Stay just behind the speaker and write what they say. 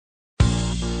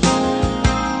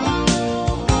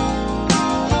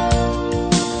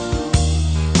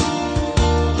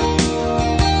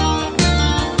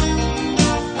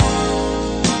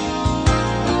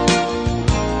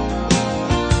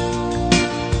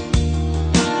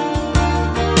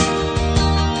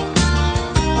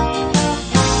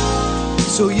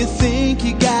So you think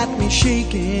you got me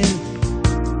shaking,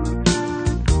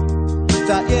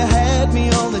 thought you had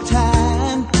me all the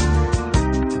time.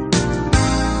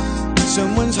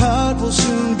 Someone's heart will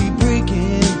soon be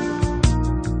breaking,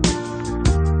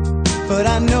 but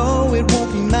I know it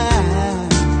won't be mine.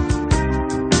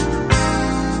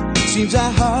 Seems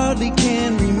I hardly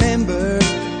can remember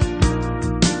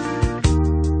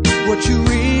what you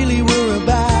really were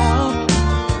about.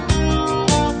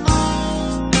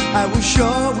 I was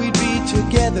sure we'd be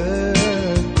together,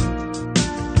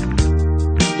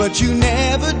 but you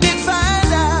never did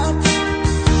find out.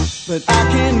 But I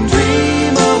can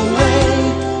dream away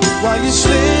while you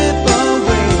slip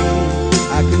away.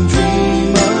 I can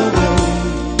dream away.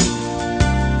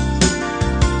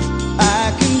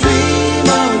 I can dream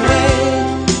away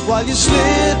while you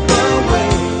slip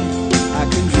away. I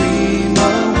can dream away.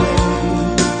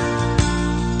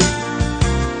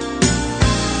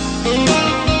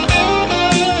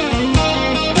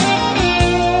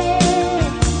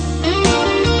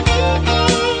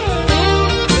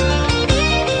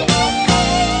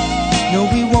 No,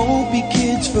 we won't be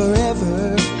kids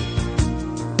forever,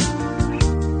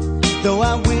 though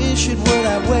I wish it were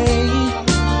that way.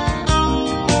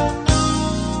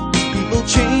 People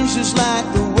change just like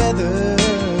the weather,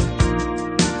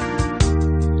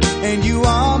 and you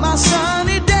are my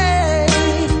sunny day.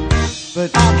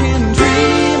 But I can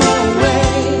dream away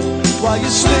while you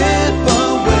slip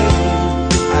away.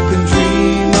 I can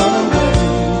dream away.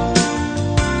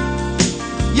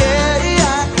 Yeah,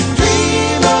 I can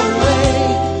dream away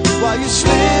while you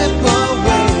slip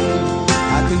away.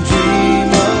 I can dream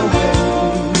away.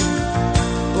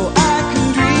 Oh, I can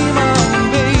dream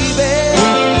on, baby.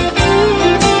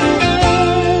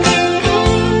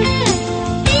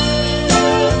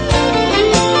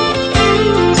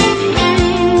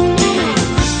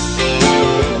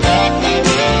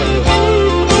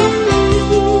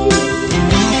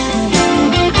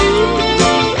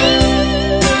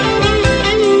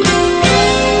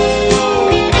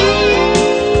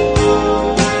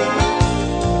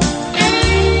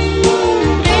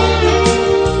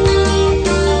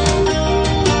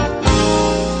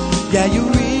 Yeah, you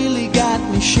really got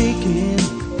me shaking.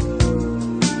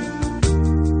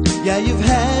 Yeah, you've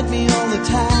had me all the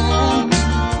time.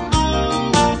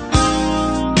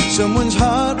 Someone's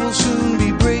heart will soon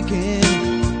be breaking,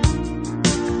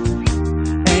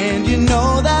 and you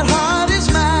know that heart is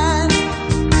mine.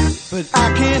 But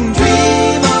I can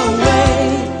dream away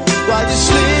while you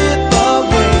slip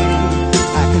away.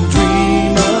 I can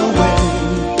dream away.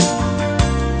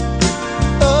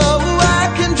 Oh, I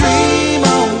can dream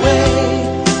away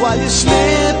while you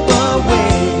slip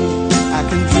away. I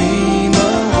can dream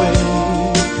away.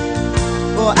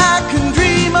 Oh, I can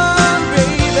dream on,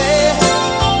 baby.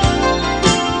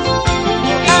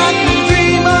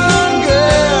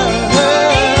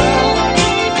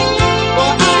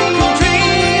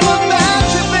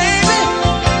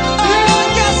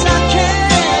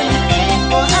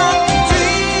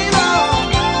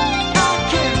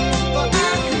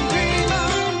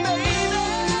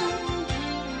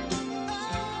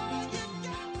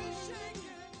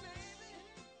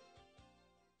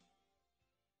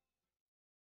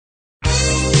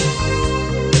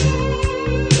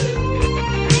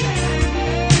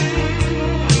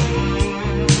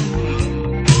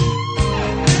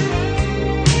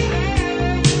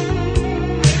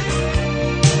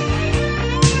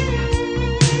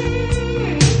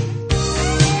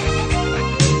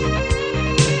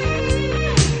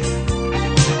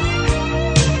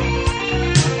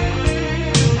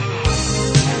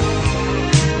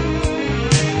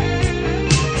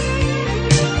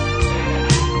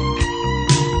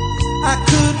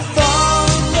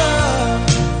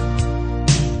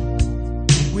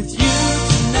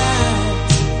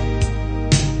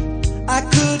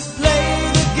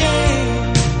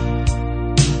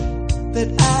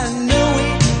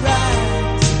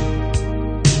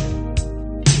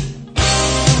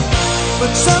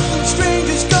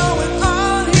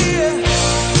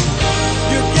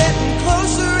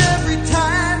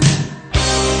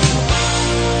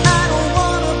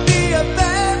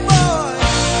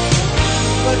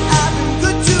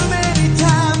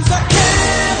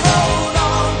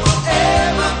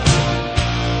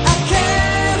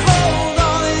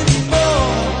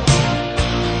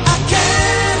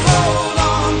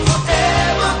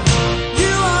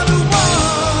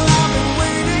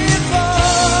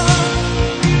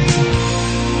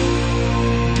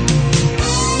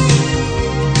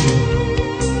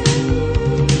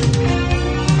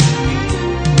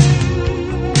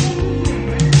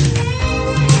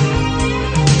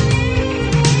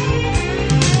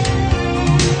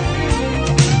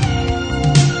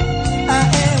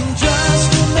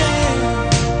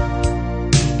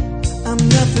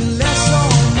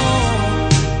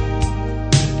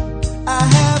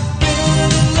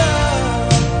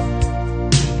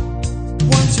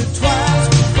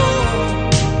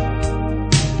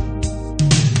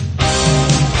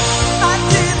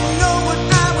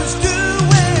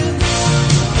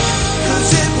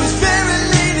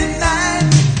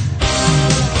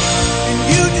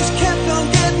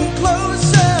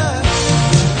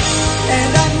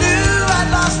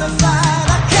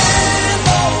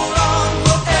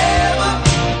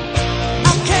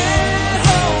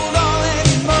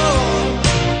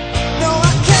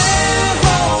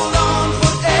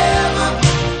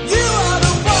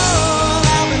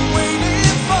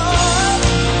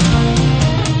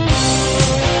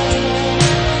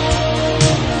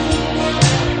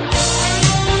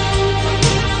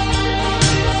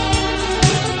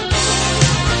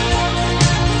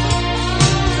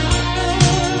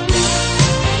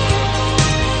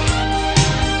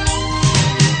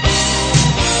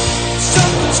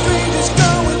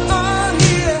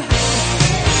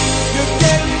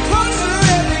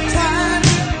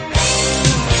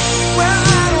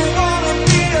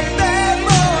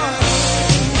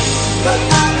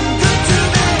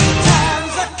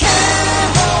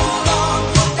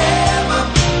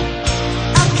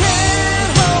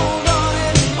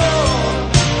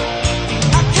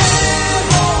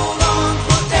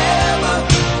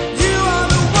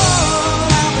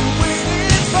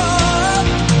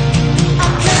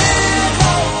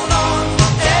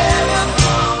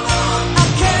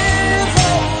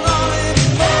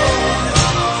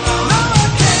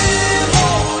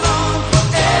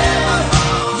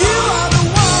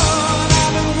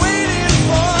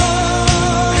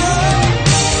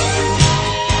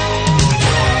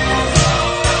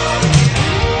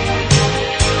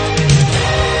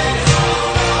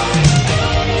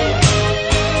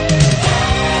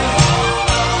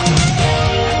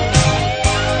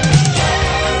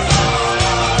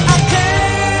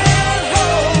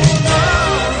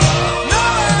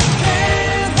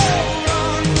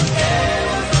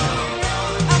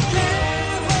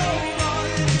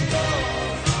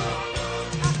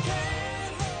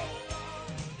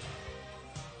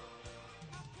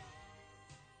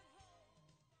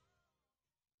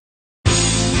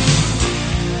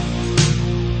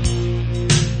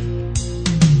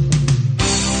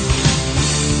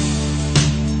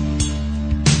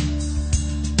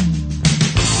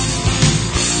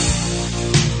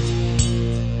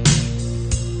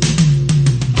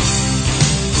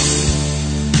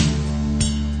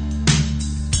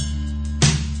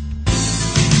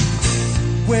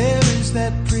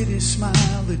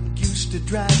 used to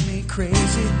drive me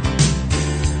crazy.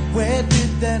 Where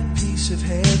did that piece of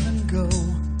heaven go?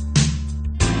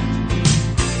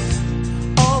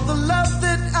 All the love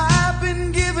that I've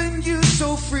been giving you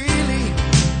so freely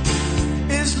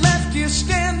is left here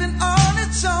standing on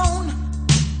its own.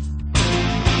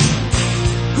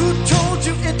 Who told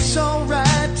you it's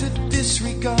alright to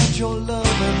disregard your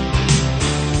lover?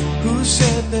 Who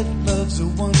said that love's a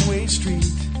one-way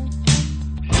street?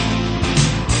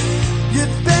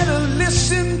 You'd better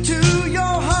listen to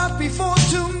your heart before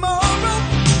tomorrow,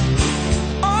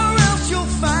 or else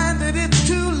you'll find that it's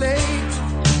too late.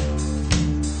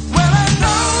 Well, I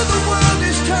know the world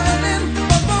is turning,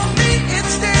 but for me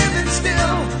it's standing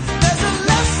still. There's a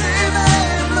lesson I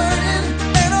am learning,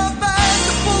 and I'll bite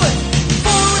the bullet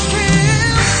before it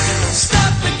kills.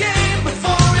 Stop the game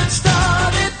before it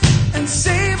started and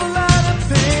save a lot of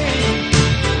pain.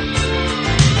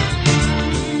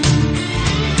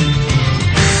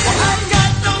 Well, I've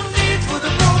got no need for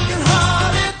the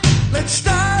broken-hearted. Let's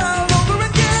start all over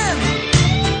again.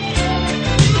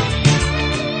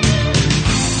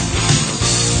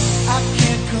 I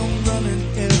can't come running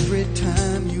every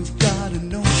time you've got a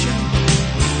notion.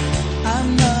 I'm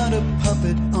not a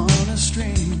puppet on a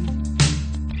string.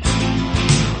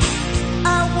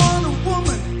 I want a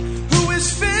woman who is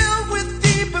filled with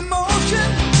deep emotion,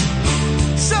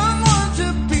 someone to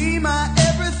be my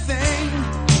everything.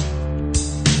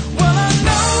 Well, I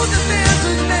know that there's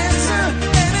an answer,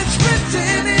 and it's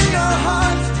written in your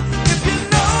heart. If you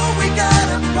know we got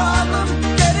a problem,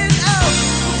 get it out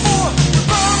before we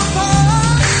fall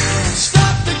apart.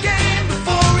 Stop the game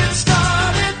before it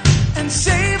started and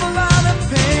save a lot of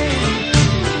pain.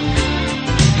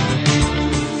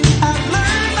 I've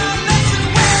learned my lesson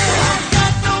well. I've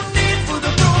got no need for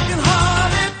the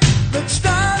broken-hearted. Let's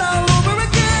start all over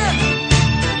again.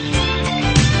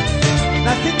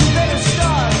 I think we better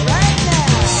start right now.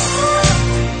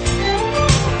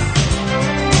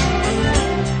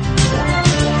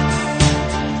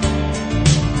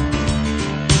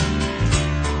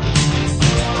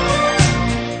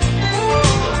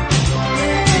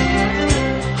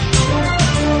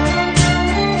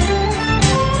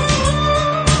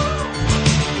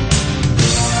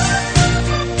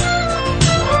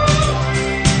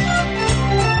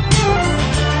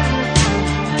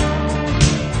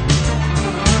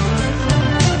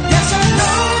 Yes, I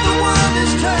know the world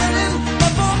is turning,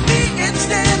 but for me it's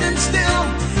standing still.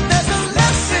 There's a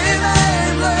lesson I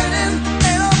am learning,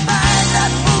 and I'll bite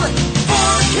that bullet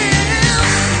before it kills.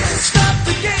 Stop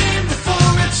the game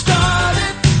before it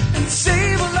started and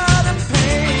save a lot of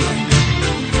pain.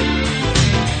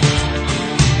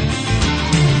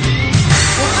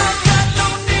 Well, I've got no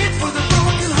need for the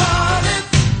broken-hearted.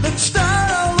 Let's start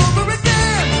all over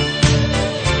again.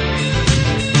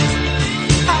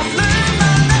 I've learned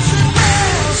my lesson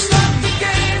well. Stop the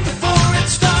game before it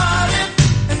started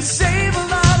and save a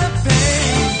lot of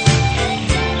pain.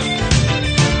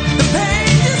 The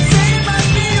pain you say might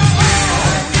be your own.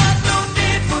 I've got no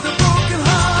need for the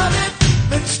broken-hearted.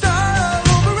 Let's start all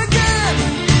over again.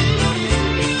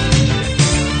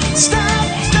 Stop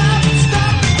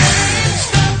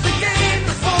the game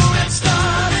before it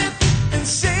started and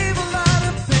save a lot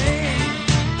of pain.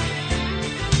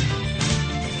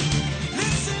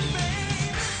 Listen,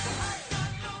 babe, I've got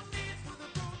no need for the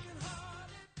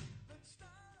broken-hearted. Let's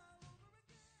start all over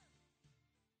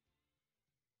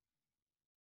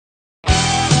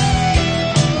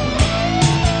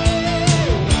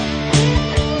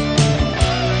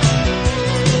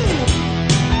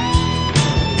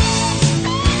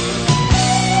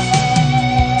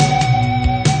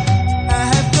I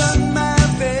have done my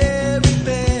very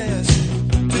best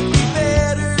to be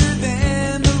better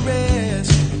than the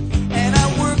rest, and I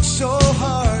work so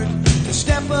hard to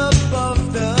step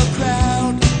above the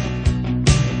crowd.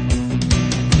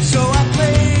 So I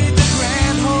played the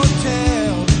Grand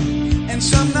Hotel and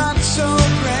some not so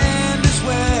grand as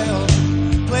well,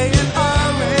 playing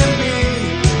R&B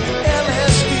and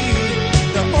LSD.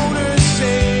 The owners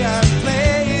say I'm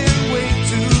playing way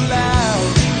too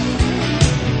loud.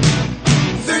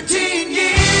 13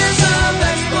 years of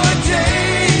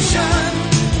exploitation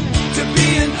to be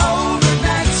an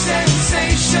overnight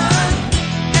sensation,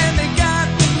 and they got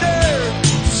the nerve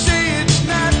to say it's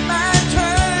not my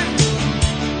turn.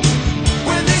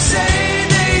 When they say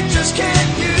they just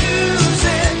can't use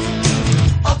it,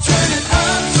 I'll turn it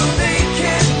up so they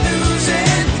can't lose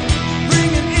it,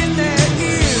 bringing in their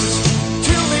ears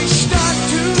till they start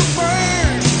to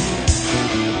burn.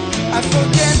 I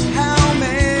forget how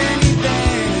many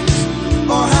bands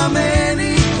or how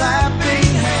many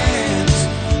clapping hands,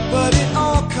 but it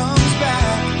all comes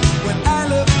back when I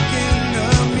look in the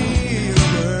mirror.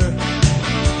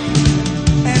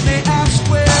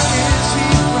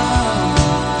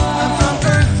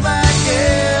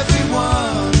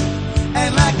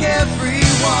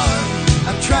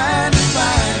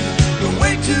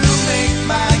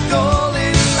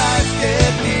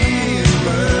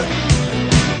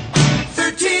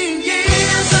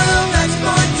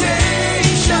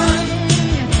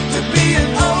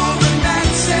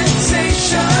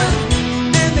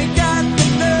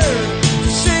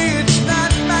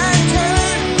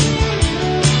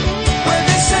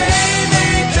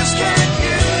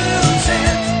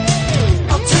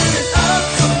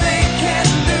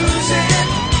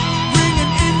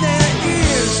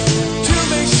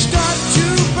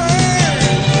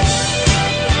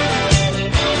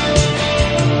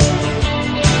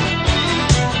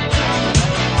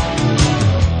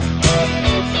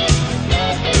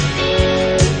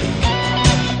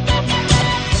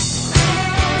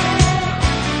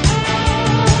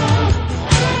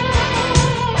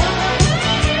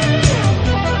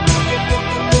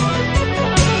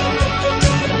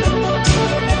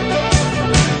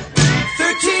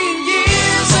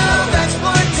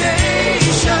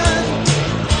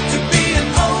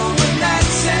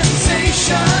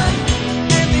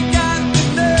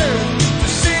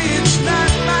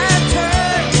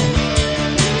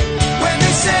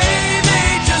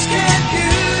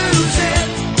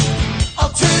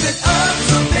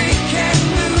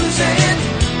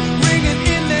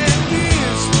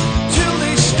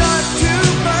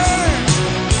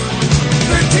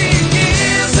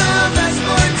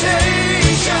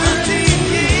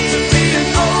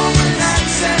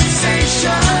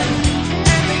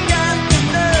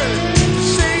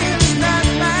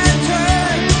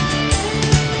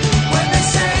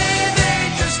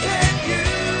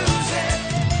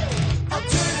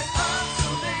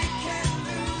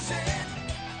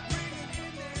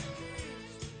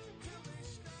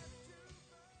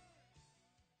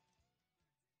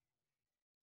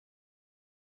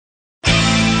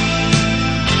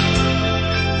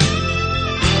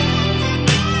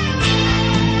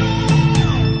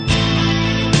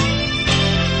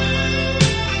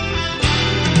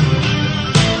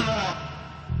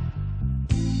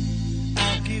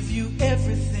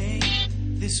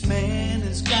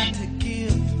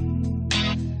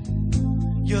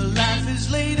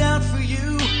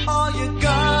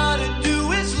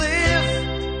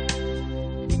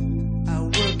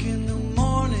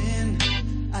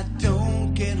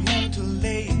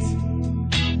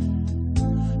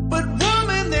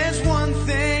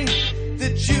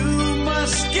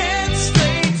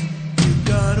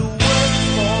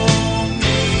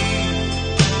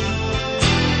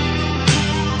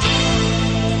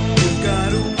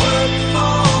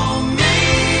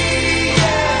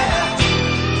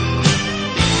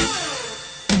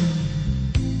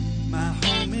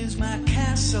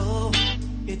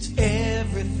 it's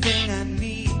everything I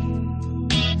need.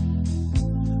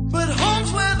 But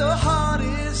home's where the heart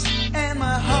is, and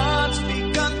my heart's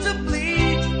begun to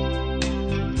bleed.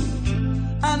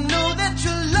 I know that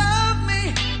you love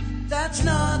me, that's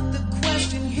not the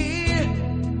question here.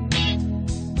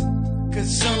 'Cause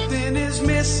something is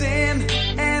missing,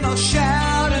 and I'll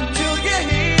shout until you're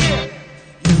here.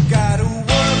 You gotta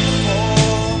work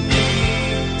for me.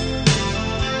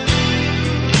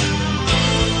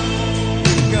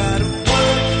 You gotta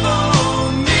work for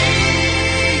me,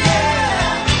 yeah.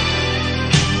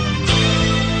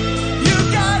 You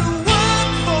gotta work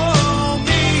for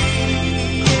me,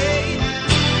 yeah.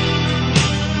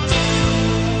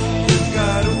 You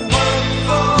gotta work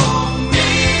for me,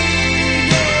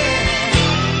 yeah.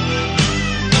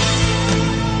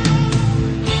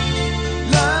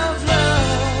 Love,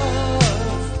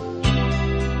 love,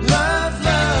 love,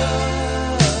 love.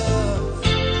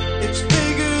 It's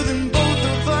bigger than both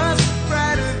of us,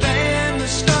 brighter than the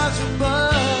stars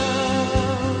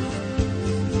above.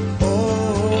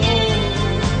 Oh,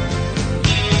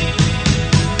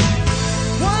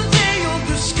 one day you'll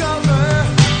discover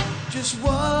just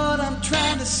what I'm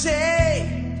trying to say.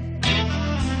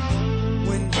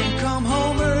 When you come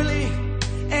home early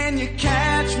and you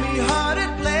catch me hard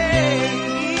at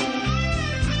play,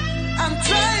 I'm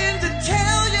trying to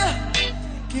tell you,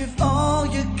 give all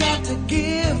you got to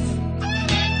give.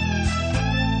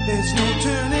 There's no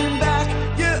turning back,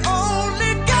 you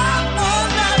only got one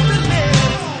life to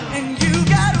live. And you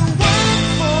gotta work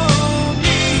for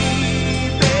me,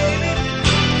 baby.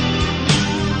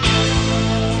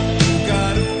 You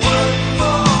gotta work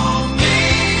for me,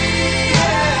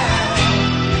 yeah.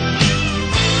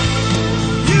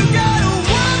 You gotta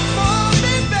work for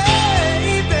me,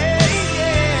 baby,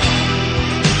 yeah.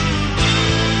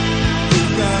 You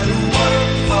gotta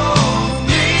work for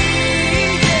me,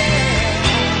 yeah.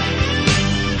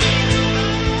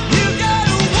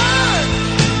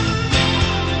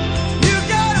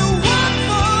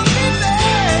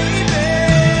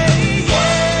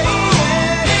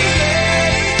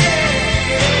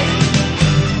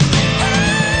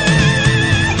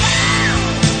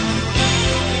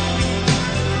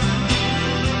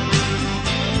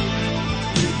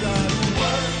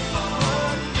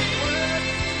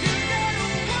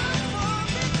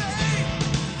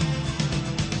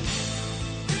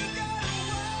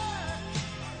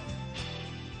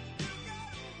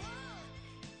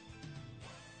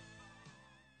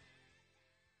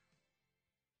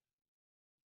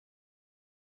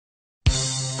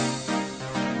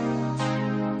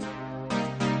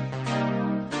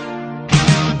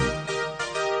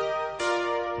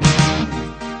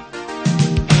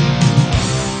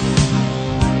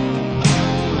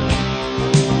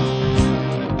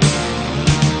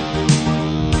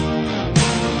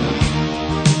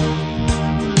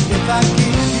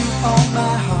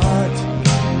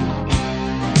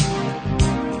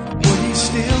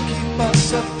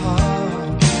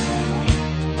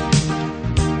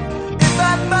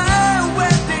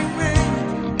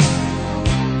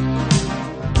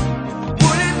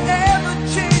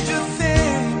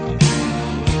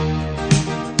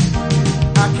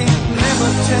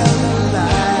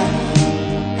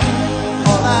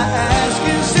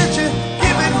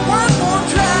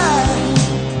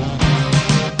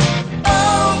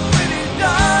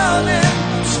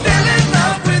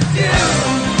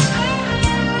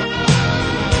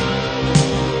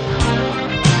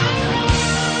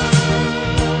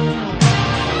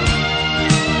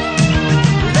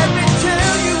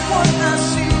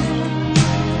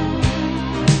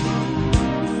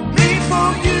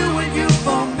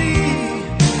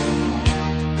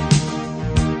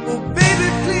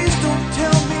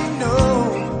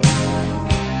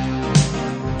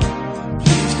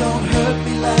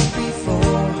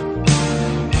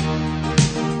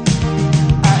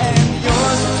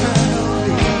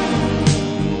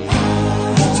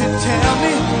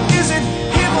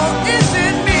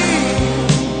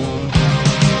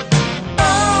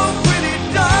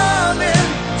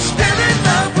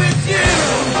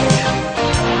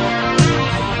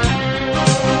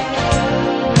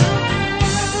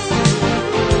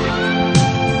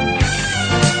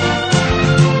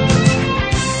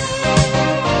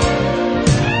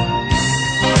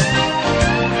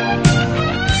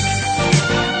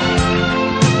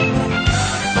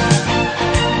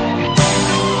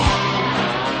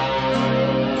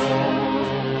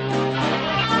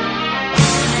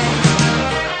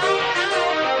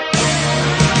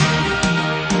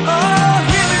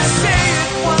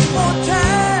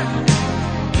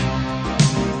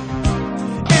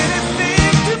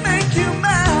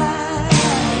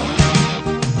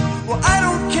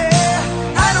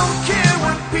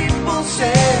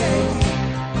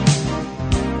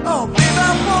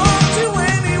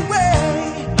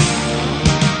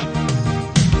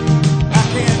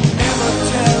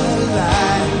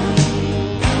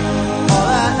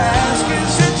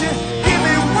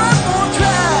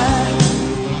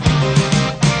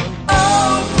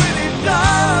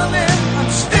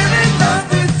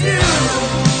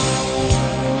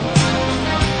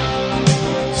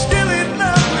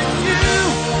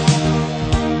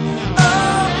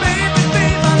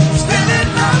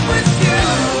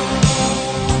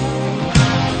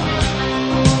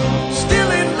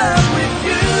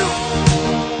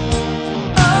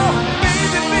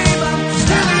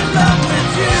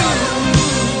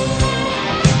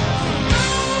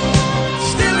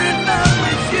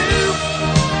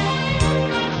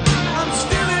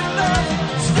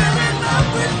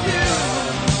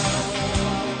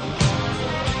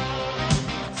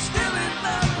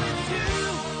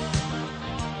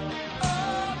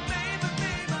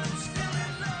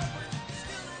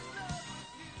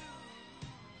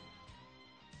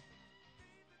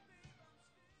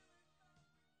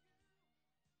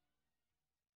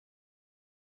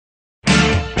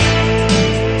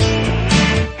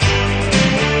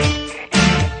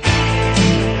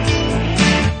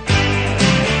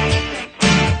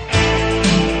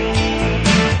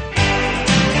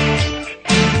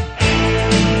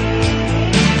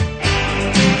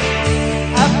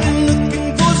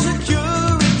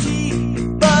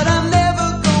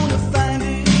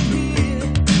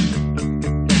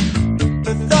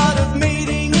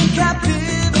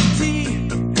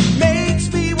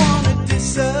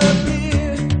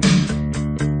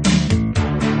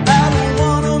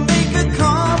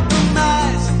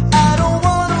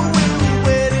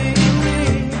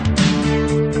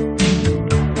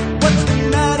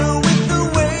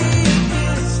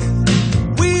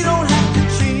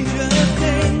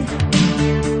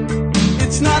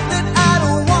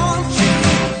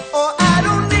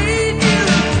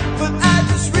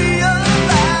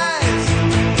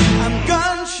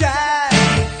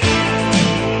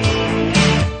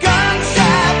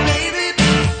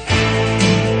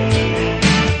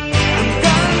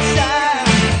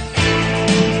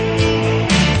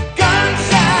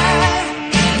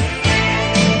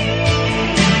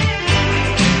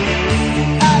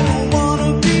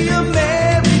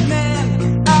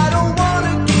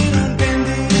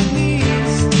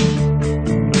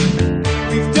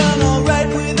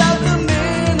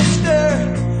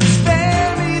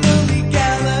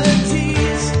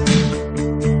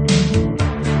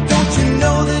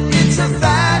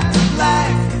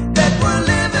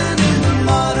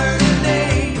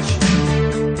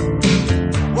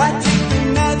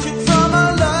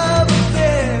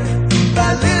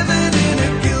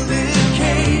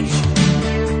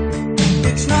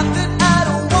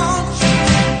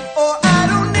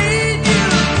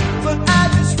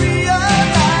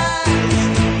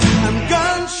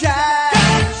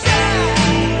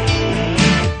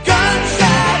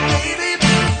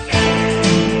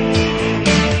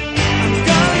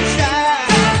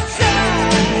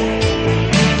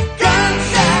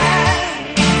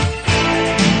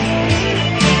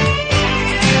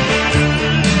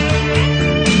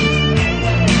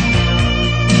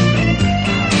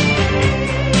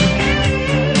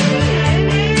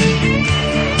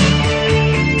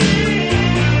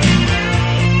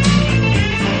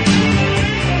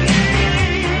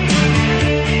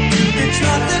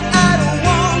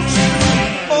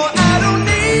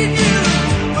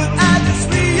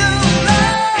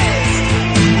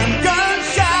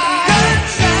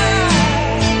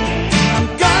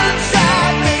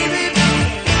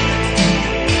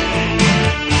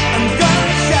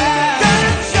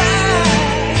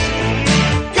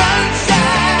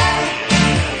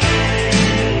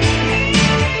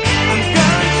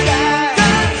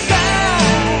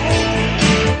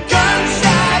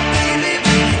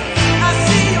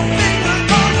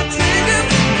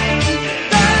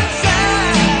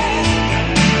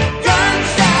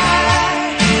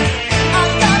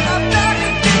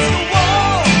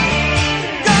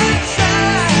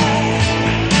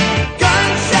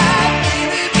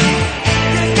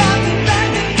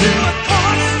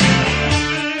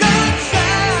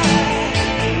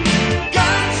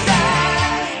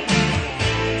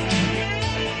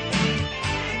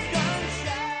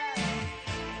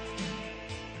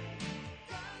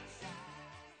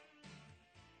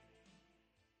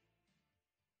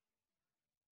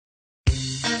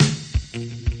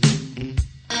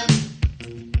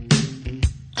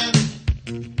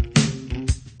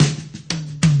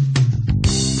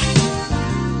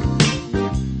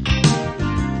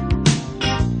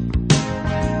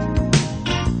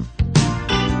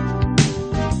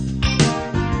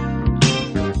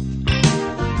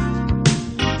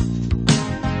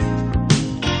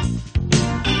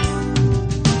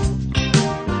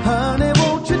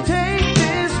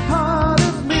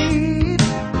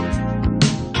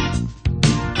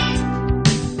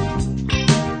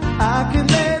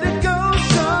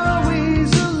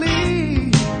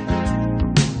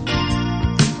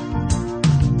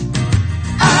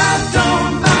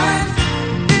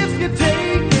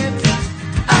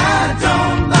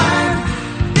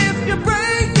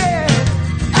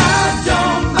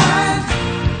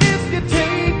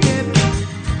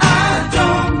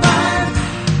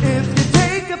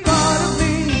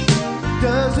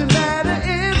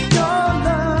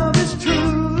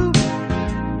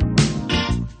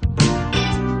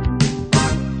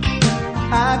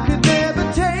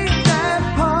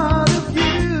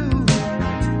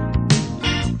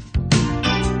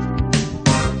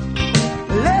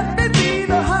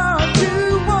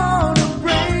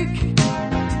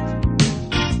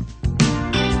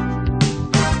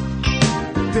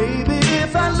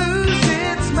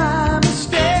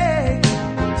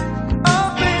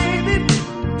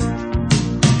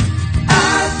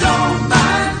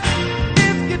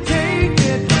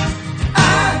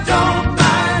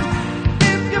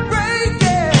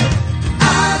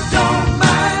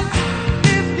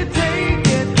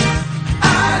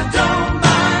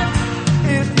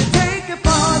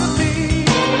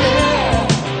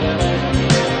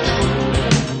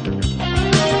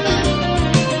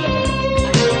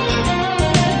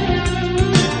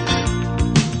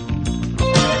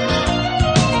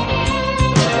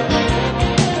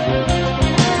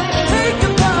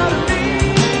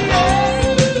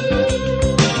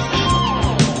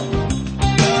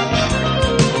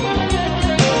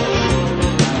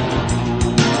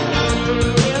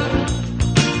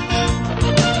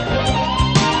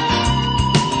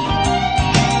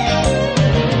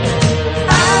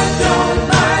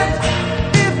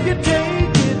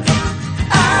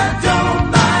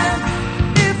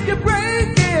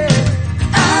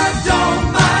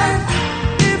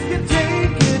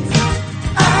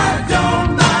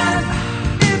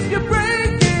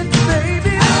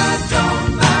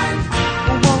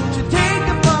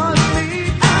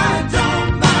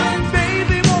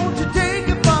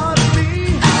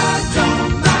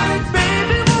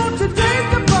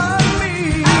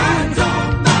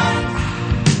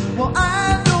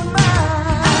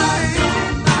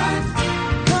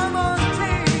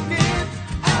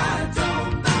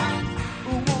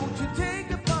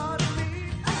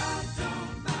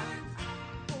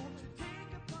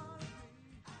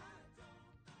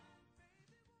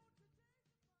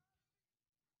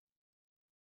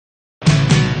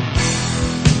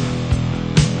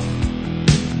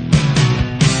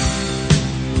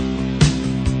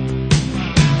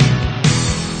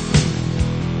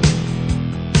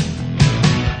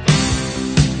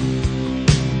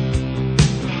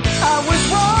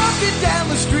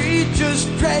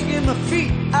 dragging my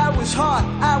feet. I was hot,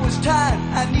 I was tired,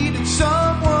 I needed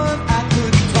someone I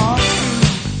could talk to.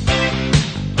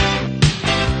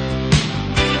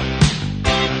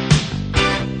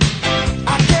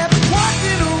 I kept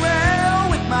walking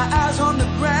around with my eyes on the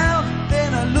ground.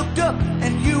 Then I looked up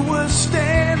and you were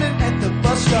standing at the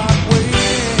bus stop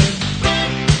waiting.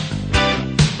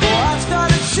 Oh, I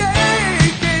started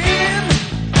shaking.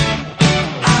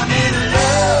 I'm in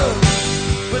love,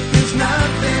 but there's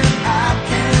nothing I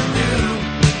can do.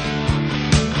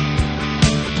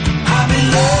 I'm in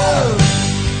love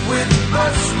with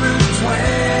bus route 22.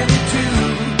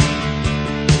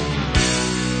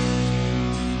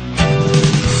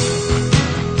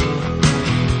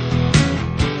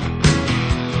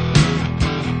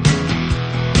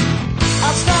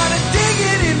 I started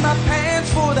digging in my pants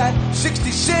for that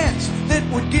 60 cents that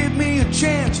would give me a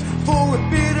chance for a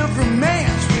bit of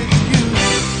romance with you.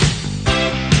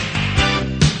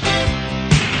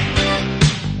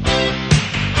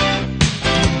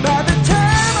 By the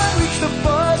time I reached the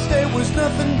bus, there was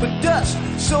nothing but dust.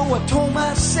 So I told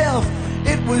myself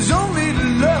it was only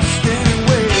lust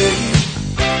anyway.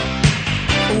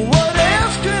 What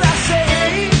else could I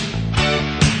say?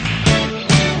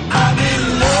 I'm in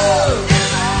love,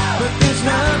 but there's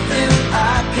nothing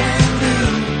I can do.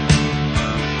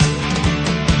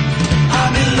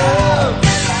 I'm in love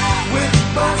with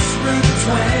bus route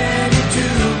 22.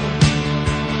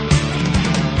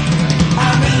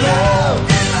 I'm in love,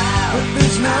 but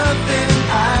there's nothing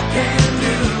I can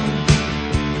do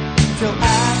till I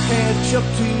catch up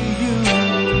to you.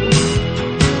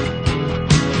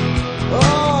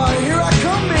 Oh, here I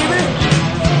come, baby.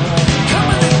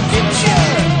 Coming to get you.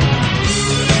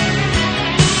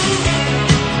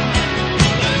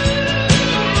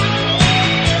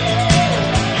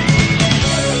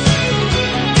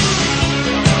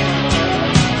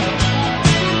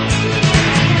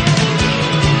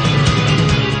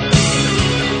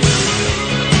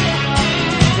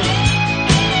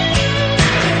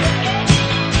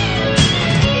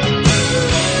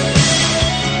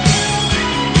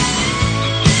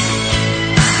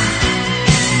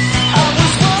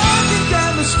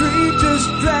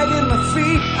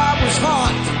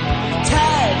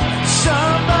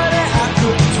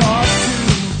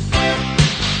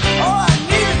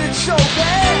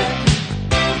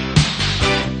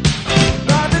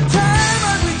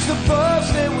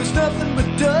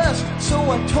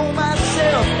 I told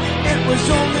myself it was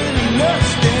only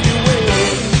lust anyway.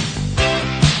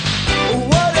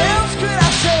 What else could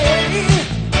I say?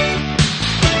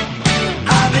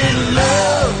 I'm in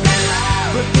love,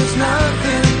 but there's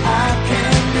nothing I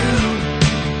can do.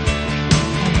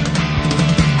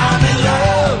 I'm in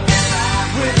love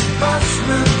with bus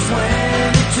route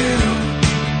 22.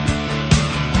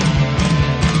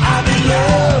 I'm in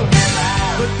love,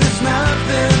 but there's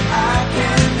nothing I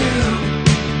can do.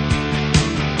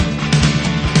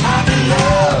 I'm in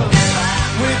love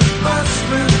with bus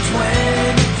route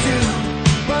 22.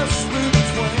 Bus route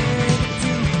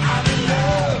 22. I'm in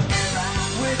love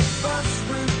with bus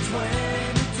route 22.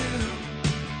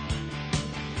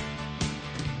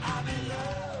 I'm in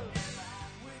love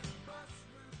with bus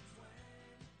route 22.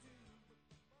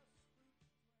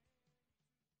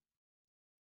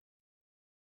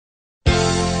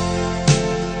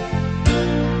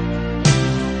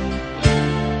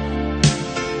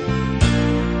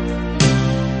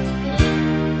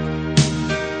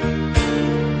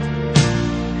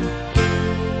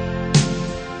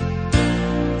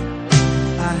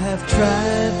 I have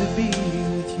tried to be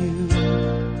with you.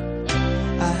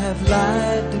 I have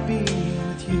lied to be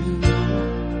with you.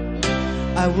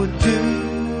 I would do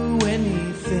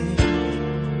anything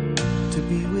to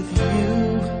be with you.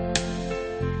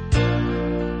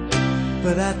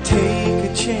 But I take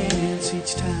a chance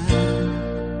each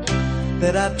time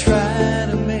that I try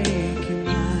to make you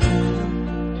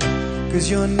mine. 'Cause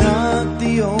you're not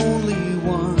the only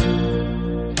one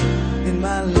in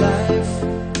my life.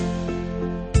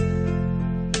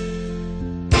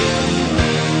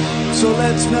 So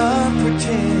let's not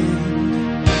pretend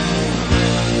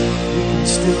we can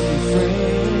still be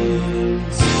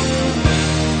friends.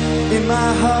 In my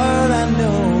heart I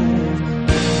know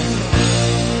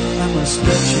I must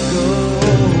let you go.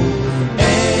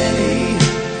 Annie,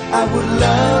 I would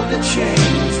love to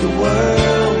change the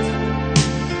world.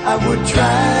 I would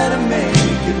try to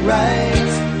make it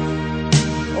right.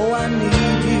 Oh, I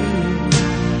need you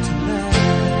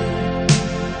tonight.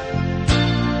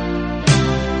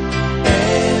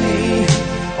 Annie,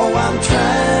 oh, I'm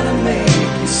trying to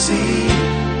make you see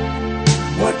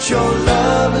what your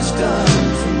love has done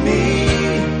for me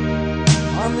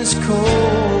on this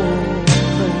cold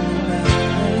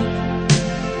night.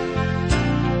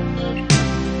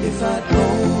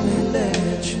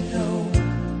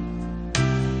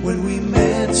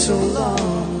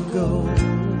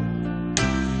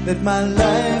 My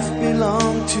life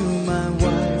belonged to my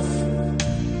wife,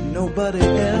 nobody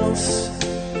else.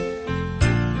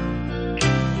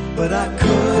 But I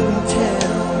couldn't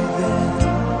tell you then,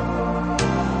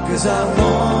 'cause I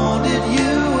wanted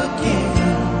you again.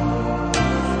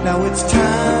 Now it's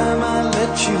time I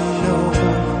let you know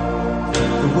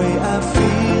the way I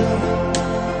feel.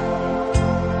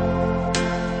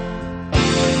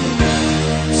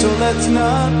 So let's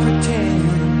not pretend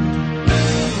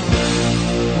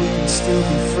we can still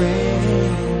be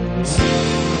friends.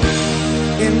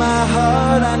 In my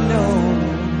heart I know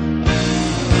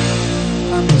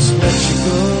I must let you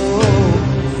go.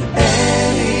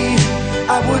 Annie,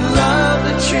 I would love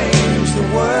to change the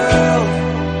world.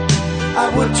 I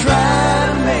would try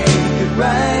to make it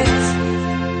right.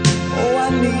 Oh, I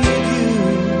need you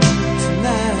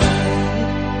tonight.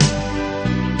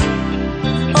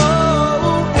 Oh,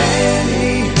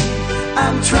 Annie,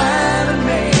 I'm trying to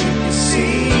make you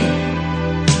see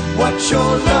what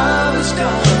your love has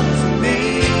done for me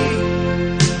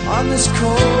on this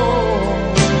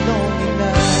cold, lonely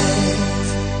night.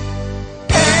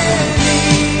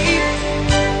 Annie,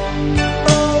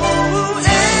 oh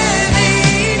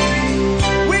Annie,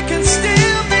 we can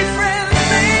still be friends,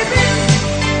 baby.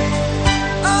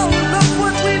 Oh, look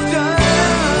what we've done.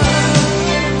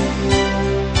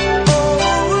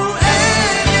 Oh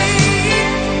Annie,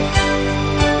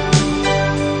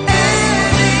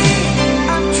 Annie,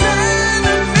 I'm trying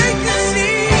to make you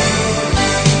see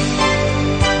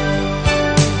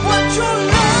what your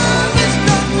love has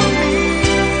done for me.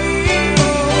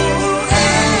 Oh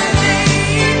Annie,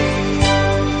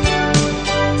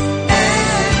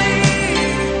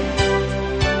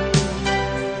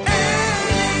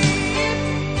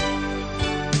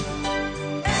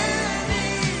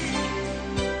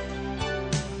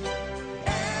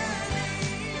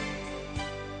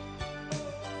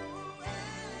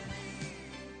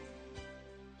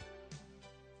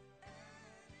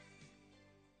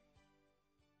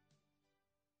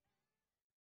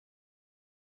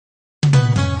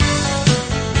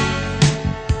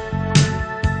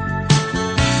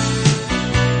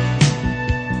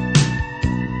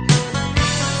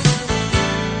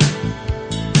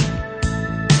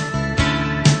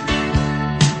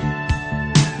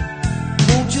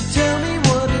 won't you tell me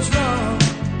what is wrong?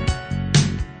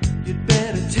 You'd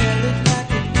better tell it like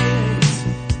it is.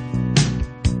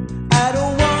 I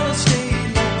don't wanna stay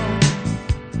long,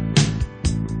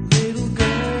 little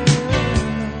girl.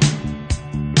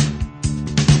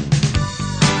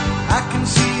 I can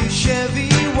see a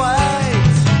Chevy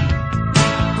white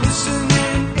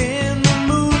glistening in the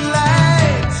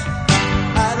moonlight.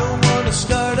 I don't wanna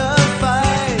start a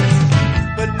fight,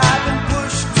 but I've been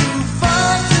pushed too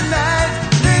far tonight,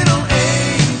 little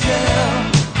angel.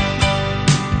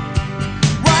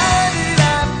 Why did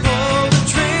I pull the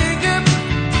trigger?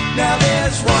 Now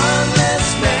there's one less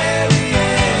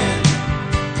Marianne.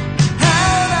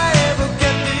 How'd I ever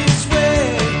get this way?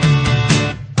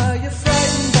 Are you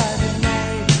frightened by the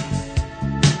night,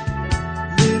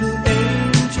 little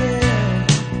angel?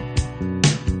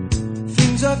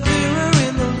 Things are clearer